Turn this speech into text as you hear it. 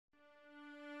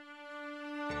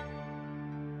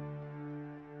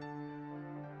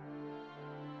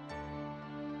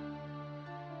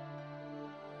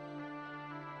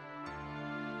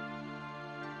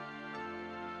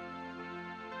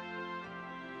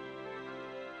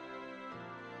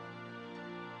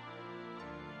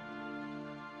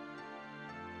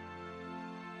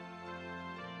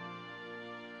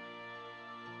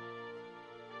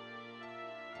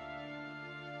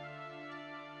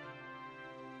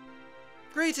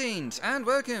Greetings and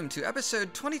welcome to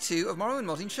episode 22 of Morrowind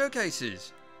Modding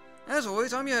Showcases. As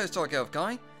always, I'm your host Dark Elf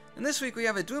Guy, and this week we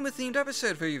have a Dwemer themed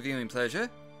episode for your viewing pleasure.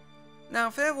 Now,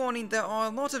 fair warning, there are a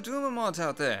lot of Dwemer mods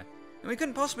out there, and we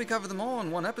couldn't possibly cover them all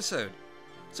in one episode.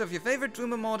 So if your favourite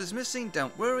Dwemer mod is missing,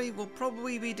 don't worry, we'll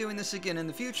probably be doing this again in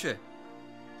the future.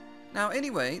 Now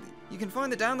anyway, you can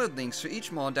find the download links for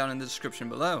each mod down in the description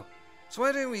below. So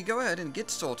why don't we go ahead and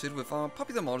get started with our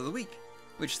popular mod of the week,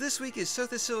 which this week is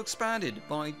Sotha Expanded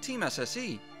by Team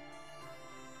SSE.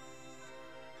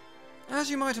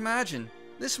 As you might imagine,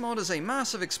 this mod is a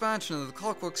massive expansion of the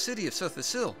Clockwork City of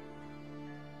Sotha,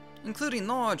 including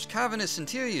large cavernous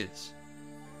interiors,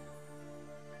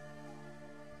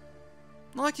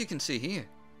 like you can see here.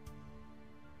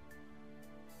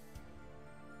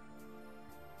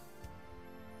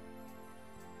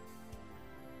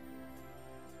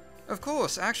 Of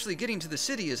course, actually getting to the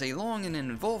city is a long and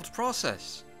involved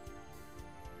process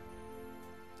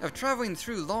of traveling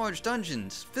through large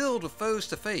dungeons filled with foes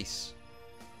to face.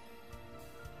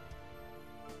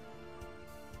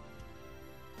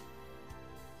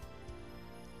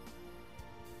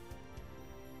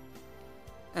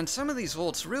 And some of these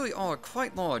vaults really are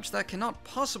quite large that cannot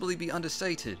possibly be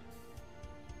understated,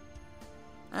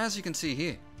 as you can see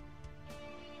here.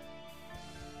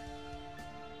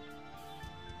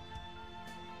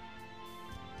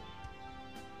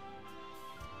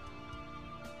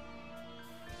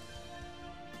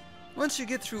 Once you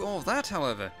get through all of that,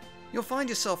 however, you'll find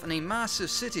yourself in a massive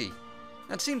city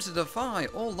that seems to defy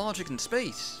all logic and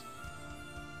space.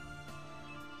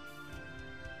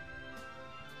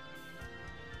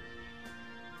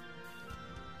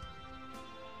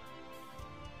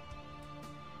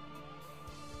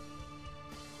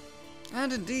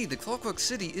 And indeed, the Clockwork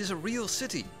City is a real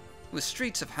city, with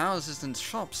streets of houses and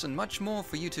shops and much more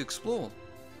for you to explore.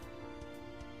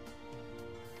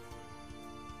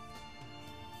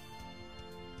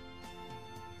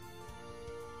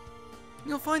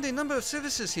 You'll find a number of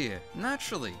services here,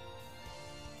 naturally,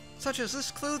 such as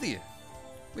this clothier,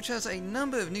 which has a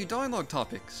number of new dialogue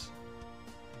topics.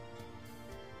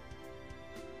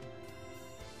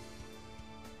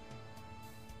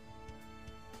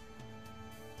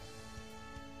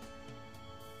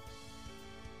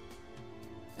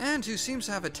 And who seems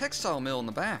to have a textile mill in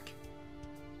the back.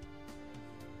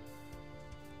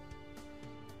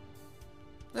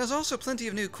 There's also plenty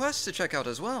of new quests to check out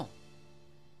as well.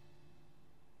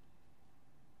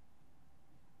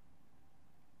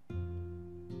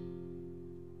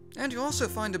 And you also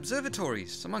find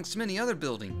observatories, amongst many other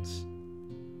buildings.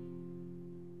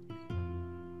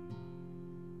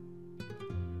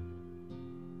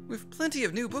 With plenty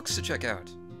of new books to check out.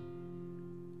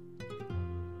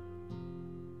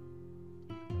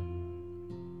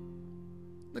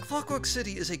 The Clockwork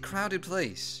City is a crowded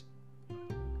place,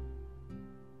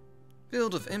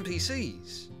 filled with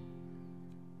NPCs,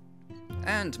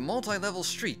 and multi-level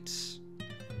streets.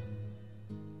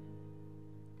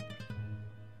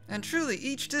 And truly,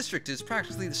 each district is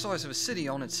practically the size of a city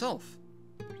on itself.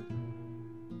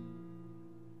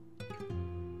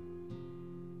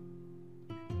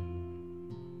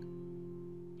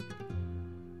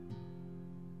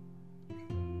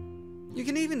 You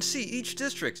can even see each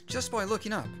district just by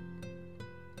looking up.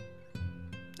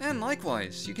 And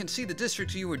likewise, you can see the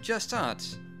district you were just at,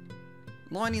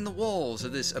 lining the walls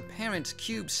of this apparent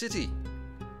cube city.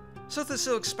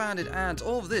 Sotha Expanded adds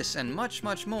all of this and much,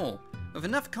 much more, with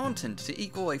enough content to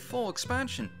equal a full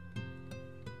expansion.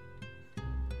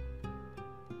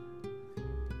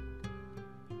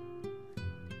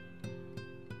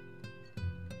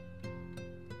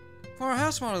 For our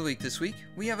house mod of the week this week,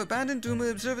 we have Abandoned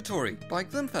Dwemer Observatory by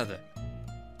Glimfeather.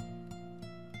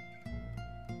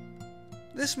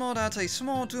 This mod adds a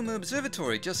small Dwemer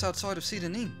observatory just outside of Cedar.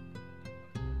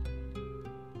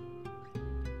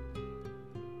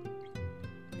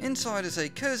 Inside is a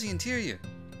cozy interior,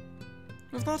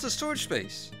 with lots of storage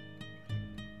space,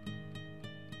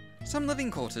 some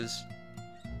living quarters,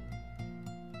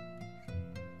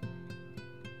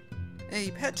 a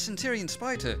pet Centurion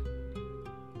spider,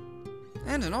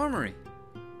 and an armory.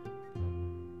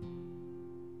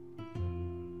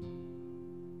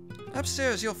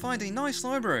 Upstairs you'll find a nice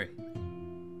library,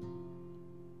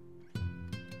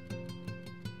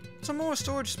 some more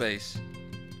storage space,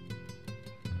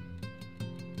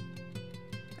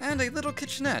 and a little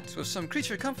kitchenette with some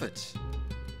creature comforts.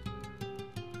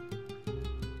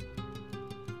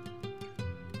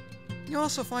 You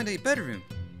also find a bedroom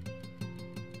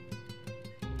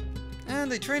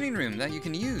and a training room that you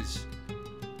can use.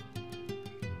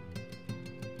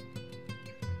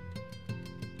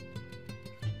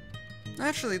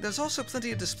 Naturally, there's also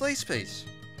plenty of display space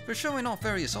for showing off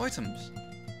various items.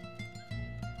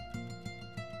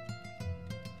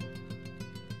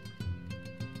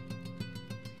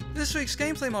 This week's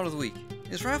gameplay mod of the week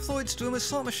is Rafloyd's Dwemer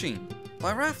slot machine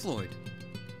by Rafloyd.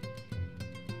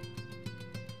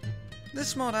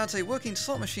 This mod adds a working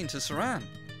slot machine to Saran,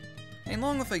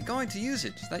 along with a guide to use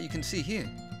it that you can see here.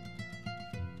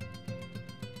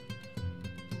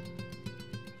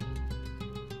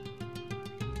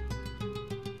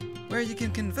 Where you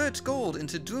can convert gold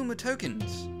into Dwemer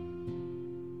tokens.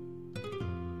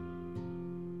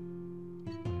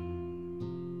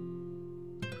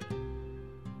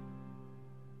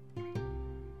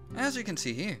 As you can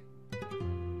see here.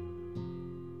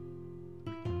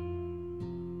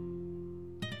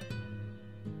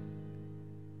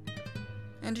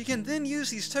 And you can then use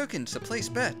these tokens to place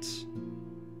bets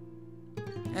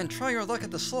and try your luck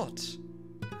at the slots.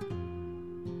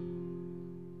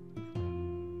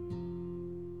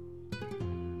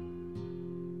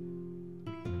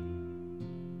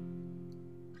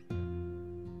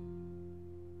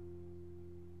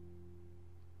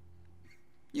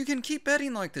 You can keep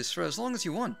betting like this for as long as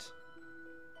you want.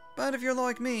 But if you're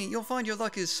like me, you'll find your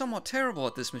luck is somewhat terrible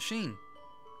at this machine.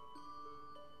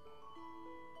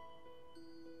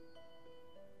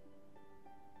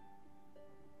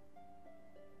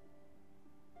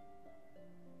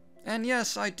 And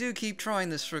yes, I do keep trying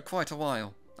this for quite a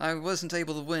while. I wasn't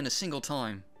able to win a single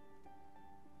time.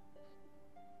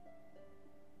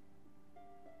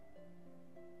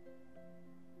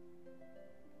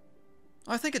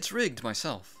 I think it's rigged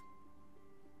myself.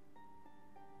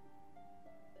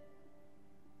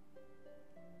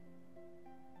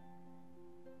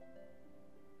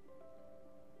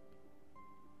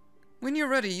 When you're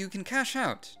ready, you can cash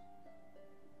out.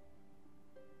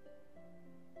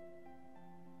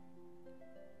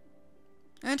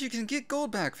 And you can get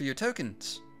gold back for your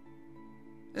tokens.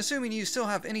 Assuming you still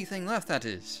have anything left, that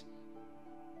is.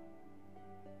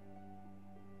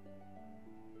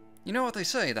 You know what they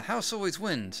say, the house always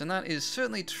wins, and that is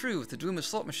certainly true with the Dwemer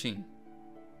slot machine.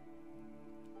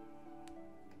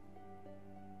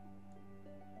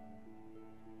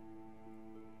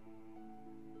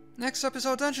 Next up is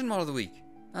our dungeon mod of the week,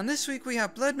 and this week we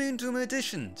have Blood Moon Dwemer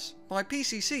Editions by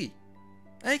PCC,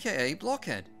 aka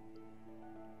Blockhead.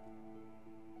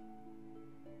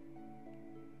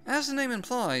 As the name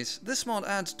implies, this mod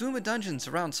adds Dwemer dungeons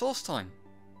around source time.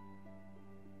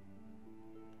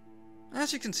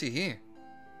 As you can see here.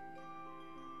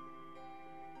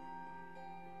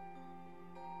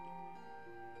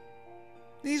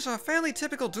 These are fairly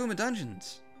typical Dwemer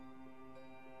dungeons,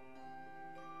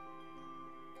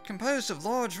 composed of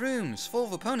large rooms full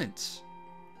of opponents.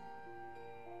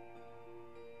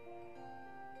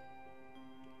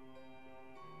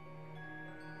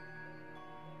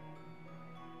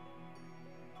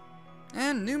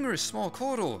 And numerous small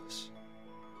corridors.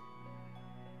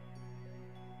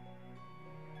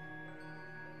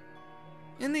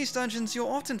 In these dungeons, you'll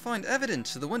often find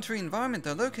evidence of the wintry environment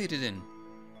they're located in,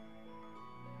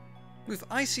 with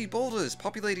icy boulders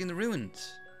populating the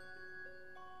ruins.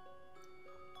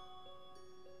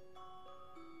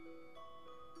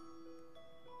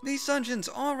 These dungeons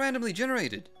are randomly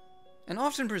generated, and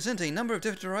often present a number of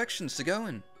different directions to go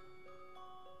in.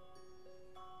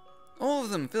 All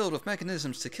of them filled with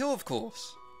mechanisms to kill, of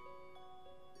course.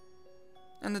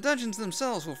 And the dungeons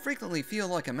themselves will frequently feel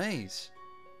like a maze.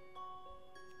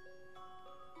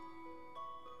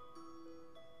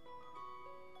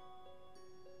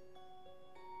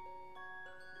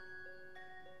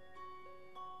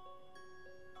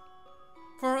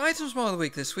 For our items mod of the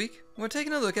week this week, we're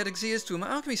taking a look at Xia's Dwemer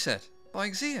Alchemy set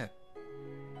by Xia.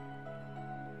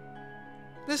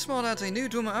 This mod adds a new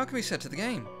Dwemer Alchemy set to the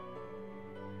game,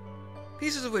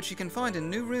 pieces of which you can find in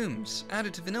new rooms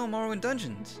added to vanilla Morrowind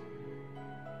dungeons.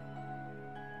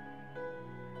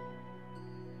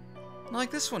 Like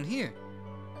this one here.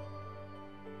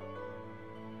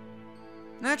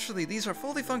 Naturally, these are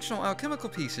fully functional alchemical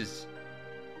pieces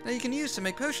that you can use to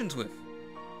make potions with.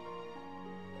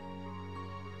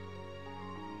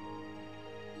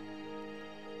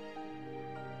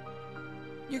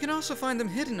 You can also find them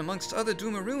hidden amongst other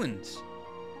Dwemer ruins,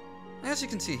 as you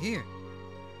can see here.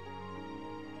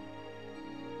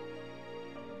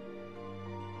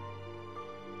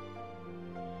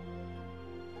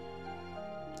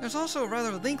 There's also a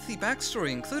rather lengthy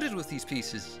backstory included with these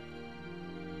pieces.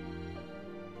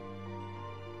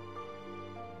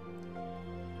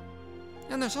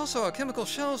 And there's also alchemical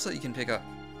shells that you can pick up.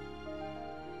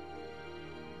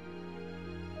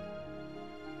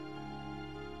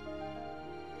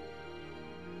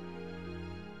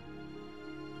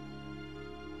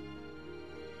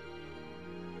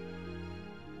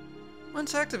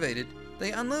 Once activated,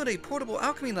 they unload a portable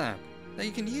alchemy lab that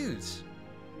you can use.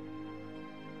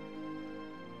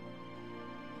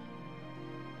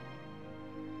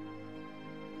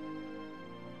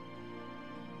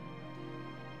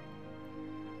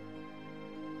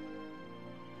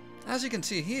 As you can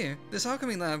see here, this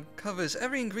alchemy lab covers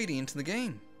every ingredient in the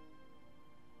game.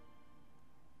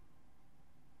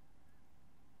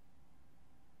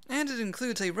 And it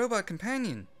includes a robot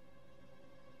companion.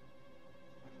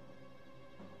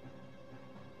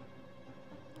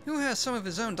 Who has some of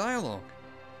his own dialogue.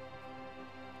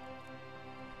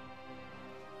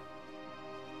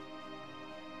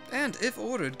 And, if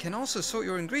ordered, can also sort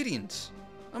your ingredients,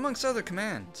 amongst other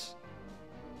commands.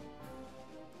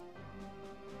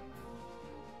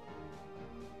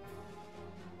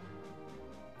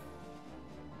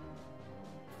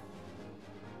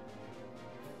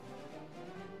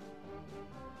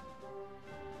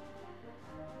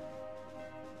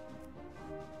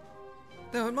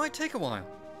 Though it might take a while.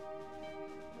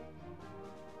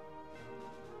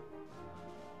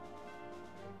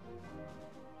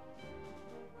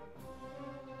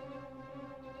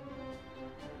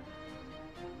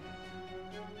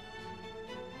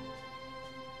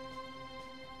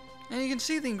 And you can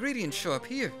see the ingredients show up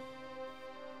here.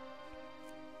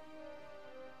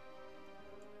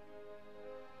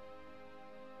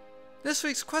 This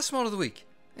week's quest mod of the week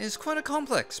is Quite a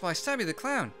Complex by Stabby the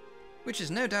Clown, which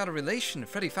is no doubt a relation to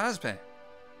Freddy Fazbear.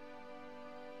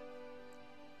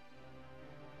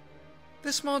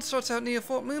 This mod starts out near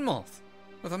Fort Moonmoth,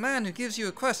 with a man who gives you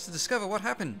a quest to discover what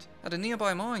happened at a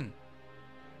nearby mine.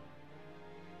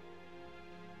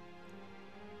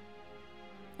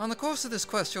 On the course of this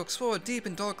quest, you'll explore a deep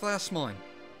and dark glass mine,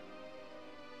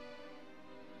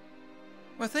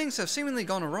 where things have seemingly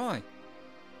gone awry.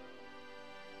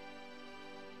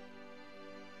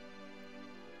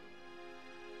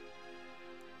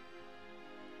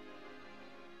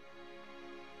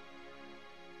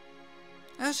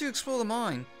 As you explore the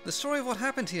mine, the story of what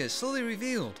happened here is slowly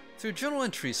revealed through journal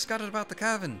entries scattered about the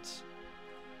caverns.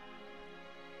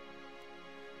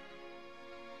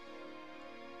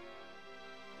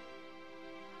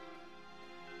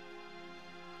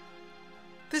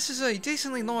 This is a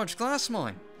decently large glass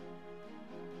mine,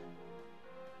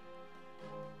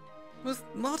 with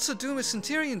lots of Dwemer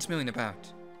Centurions milling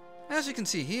about, as you can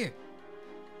see here.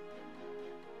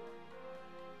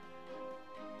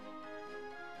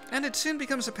 And it soon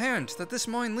becomes apparent that this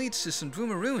mine leads to some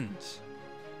Dwemer ruins.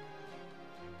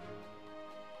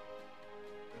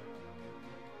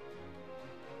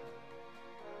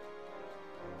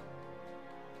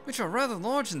 Which are rather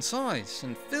large in size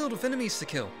and filled with enemies to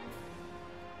kill.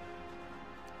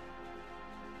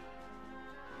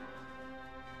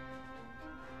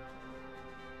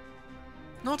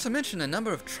 Not to mention a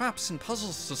number of traps and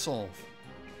puzzles to solve.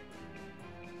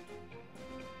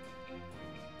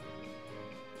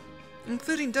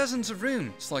 Including dozens of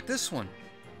rooms like this one.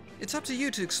 It's up to you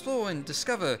to explore and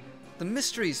discover the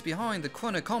mysteries behind the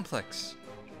Quite Complex.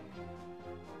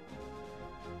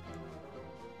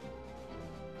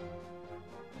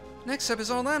 Next up is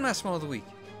our Landmass Mod of the week,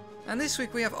 and this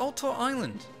week we have Altor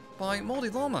Island by Moldy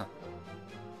Llama.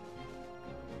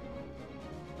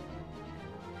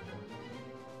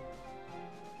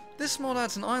 This mod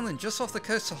adds an island just off the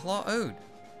coast of Hlaa Ode,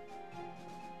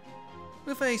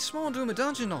 with a small Dwemer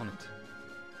dungeon on it.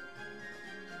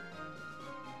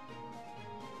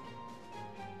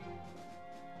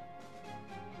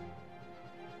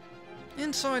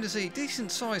 Inside is a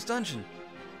decent sized dungeon,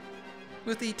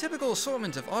 with the typical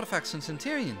assortment of artifacts and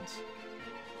centurions,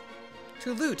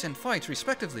 to loot and fight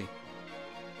respectively.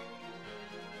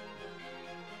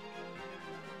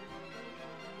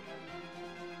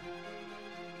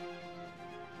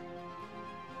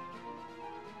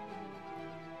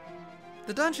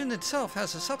 The dungeon itself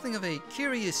has something of a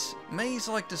curious,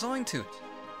 maze-like design to it.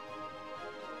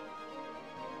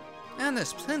 And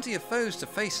there's plenty of foes to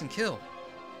face and kill.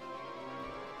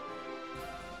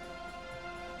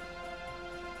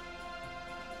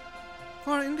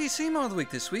 For our NPC Mod of the week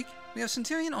this week, we have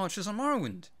Centurion Archers on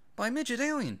Morrowind by Midget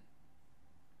Alien.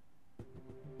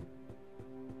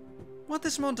 What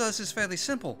this mod does is fairly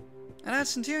simple, and adds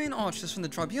Centurion Archers from the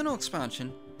Tribunal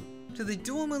expansion to the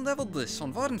Dwemer leveled list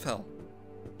on Vardenfell.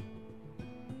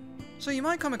 So you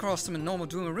might come across them in normal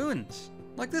Dwemer ruins,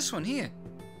 like this one here.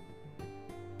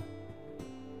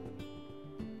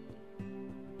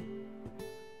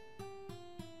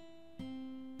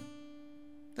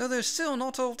 Though they're still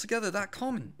not altogether that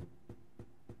common.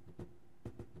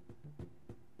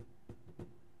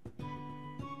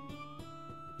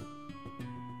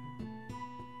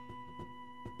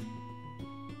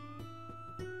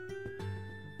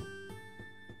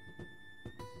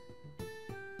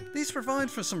 These provide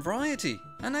for some variety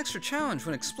and extra challenge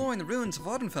when exploring the ruins of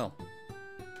Ardenfell.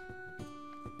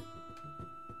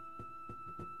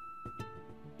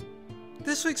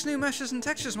 This week's new Meshes and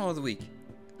Textures mod of the week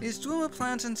is Dwemer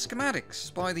Plans and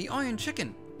Schematics by the Iron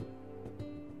Chicken.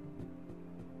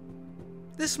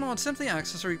 This mod simply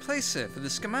acts as a replacer for the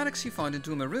schematics you find in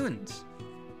Dwemer ruins,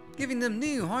 giving them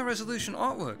new high-resolution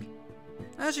artwork,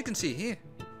 as you can see here.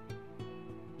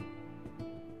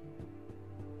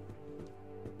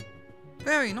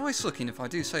 Very nice looking if I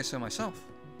do say so myself.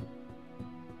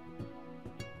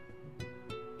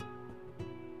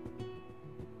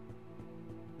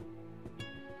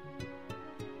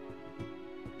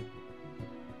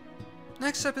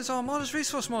 Next up is our Modders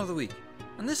Resource Mod of the week,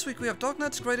 and this week we have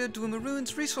Dognut's Greater Dwemer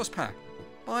Ruins Resource Pack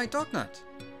by Dognut.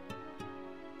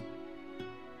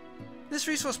 This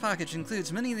resource package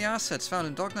includes many of the assets found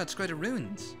in Dognut's Greater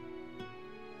Ruins,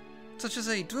 such as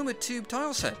a Dwemer Tube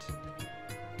tile set,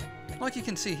 like you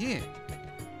can see here.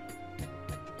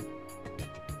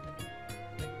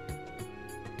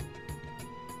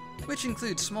 Which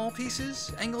includes small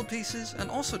pieces, angled pieces, and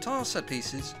also tile set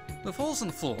pieces with holes in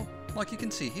the floor, like you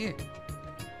can see here.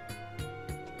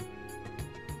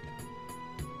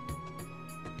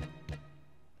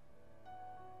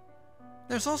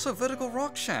 There's also vertical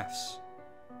rock shafts,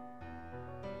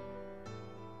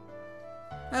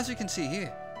 as you can see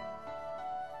here.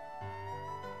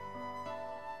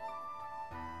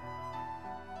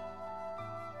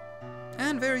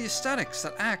 And various statics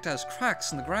that act as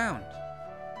cracks in the ground.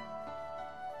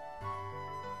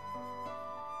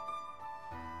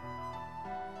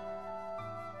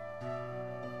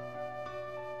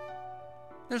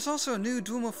 There's also a new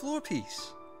Dwemer floor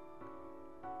piece,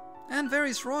 and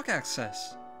various rock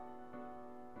access.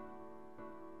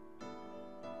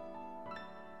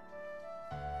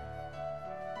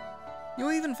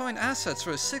 You'll even find assets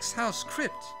for a 6th house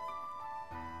crypt,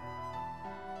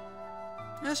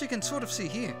 as you can sort of see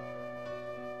here.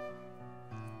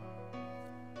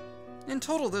 In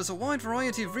total, there's a wide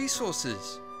variety of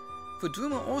resources for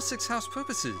Dwemer or 6th house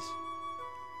purposes.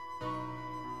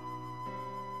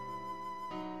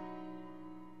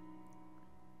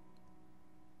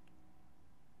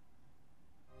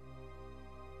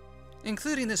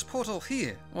 Including this portal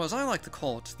here, or as I like to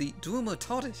call it, the Dwemer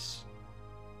TARDIS.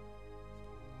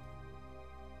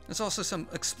 There's also some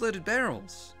exploded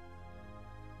barrels,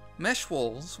 mesh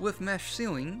walls with mesh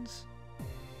ceilings,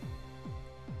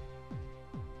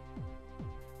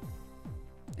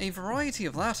 a variety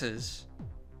of ladders,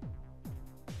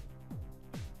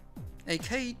 a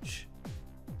cage,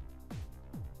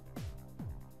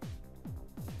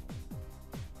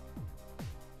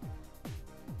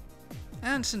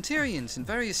 and Centurions in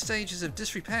various stages of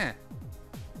disrepair.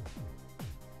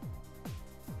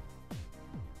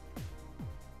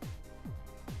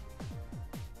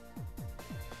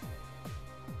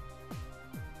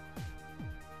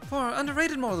 For our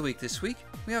underrated mod of the week this week,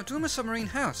 we have Dwemer Submarine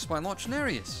House by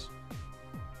Lochnarius.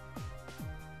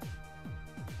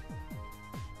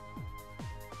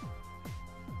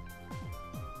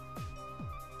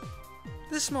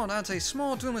 This mod adds a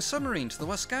small Dwemer submarine to the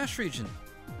West Gash region,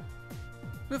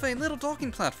 with a little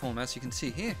docking platform, as you can see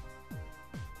here.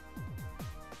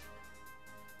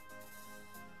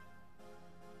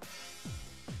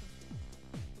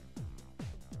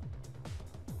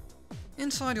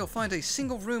 Inside you'll find a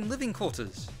single room living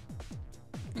quarters,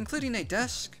 including a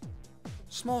desk,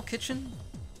 small kitchen,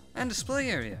 and display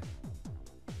area.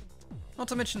 Not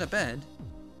to mention a bed,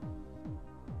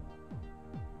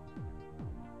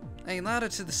 a ladder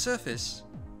to the surface,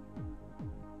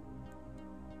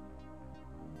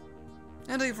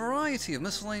 and a variety of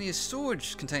miscellaneous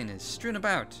storage containers strewn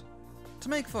about to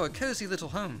make for a cozy little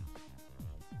home.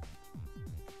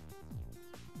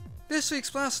 This week's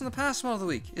Blast from the Past mod of the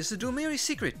week is the Dwemeri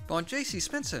Secret by JC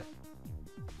Spencer.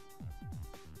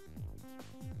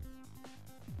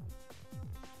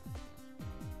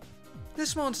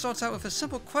 This mod starts out with a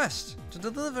simple quest to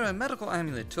deliver a medical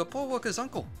amulet to a poor worker's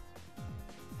uncle.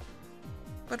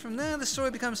 But from there the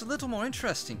story becomes a little more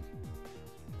interesting.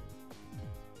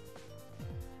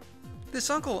 This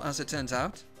uncle, as it turns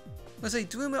out, was a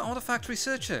Dwemer artifact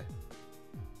researcher,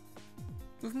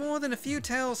 with more than a few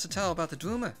tales to tell about the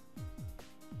Dwemer.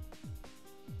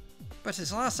 But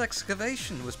his last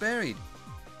excavation was buried,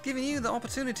 giving you the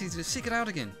opportunity to seek it out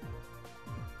again.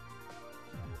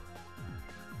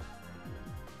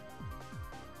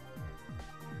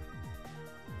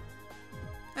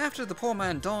 After the poor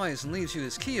man dies and leaves you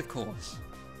his key, of course.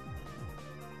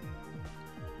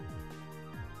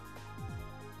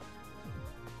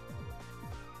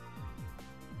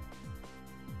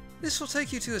 This will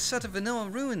take you to a set of vanilla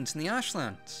ruins in the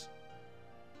Ashlands,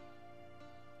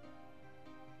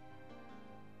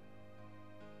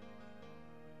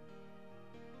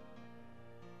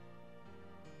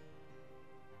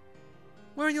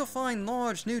 where you'll find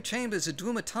large new chambers of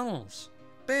Dwemer tunnels,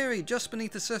 buried just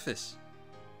beneath the surface.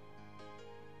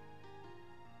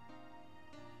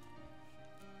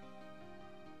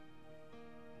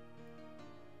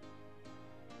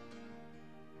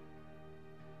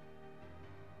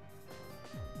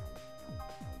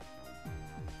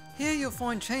 Here you'll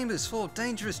find chambers full of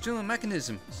dangerous Dwemer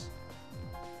mechanisms.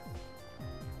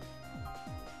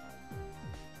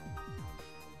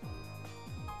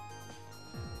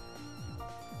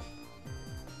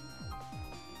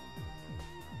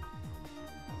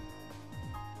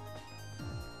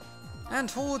 And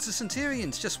hordes of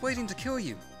Centurions just waiting to kill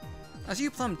you, as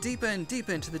you plumb deeper and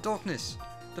deeper into the darkness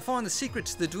to find the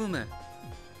secrets of the Dwemer.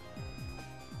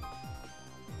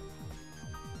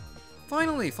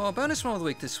 Finally, for our bonus mod of the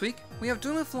week this week, we have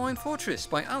Dwemer Flying Fortress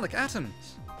by Alec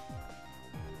Atoms.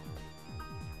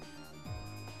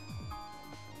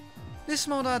 This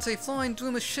mod adds a flying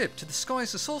Dwemer ship to the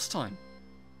skies of source time.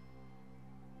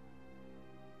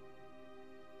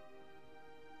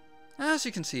 As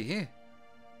you can see here.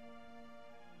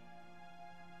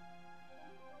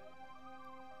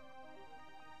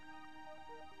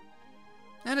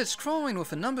 And it's crawling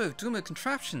with a number of Dwemer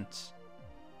contraptions.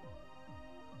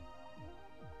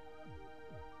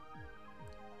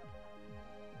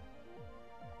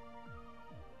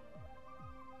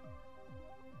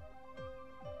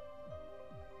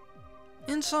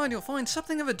 Inside you'll find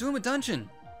something of a Dwemer dungeon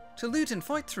to loot and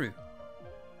fight through.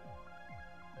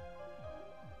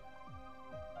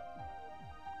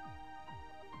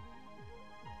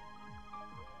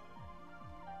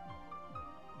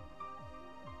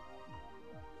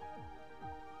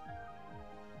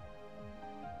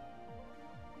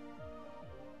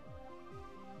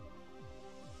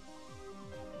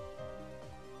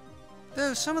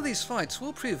 Though some of these fights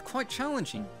will prove quite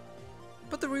challenging,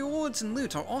 but the rewards and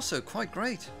loot are also quite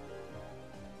great.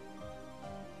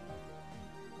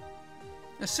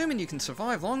 Assuming you can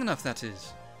survive long enough, that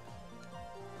is.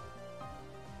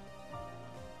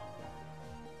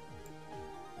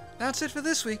 That's it for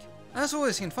this week. As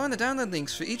always, you can find the download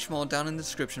links for each mod down in the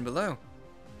description below.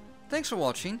 Thanks for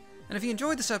watching, and if you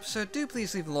enjoyed this episode, do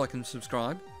please leave a like and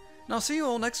subscribe, and I'll see you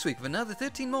all next week with another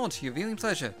 13 mods for your viewing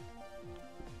pleasure.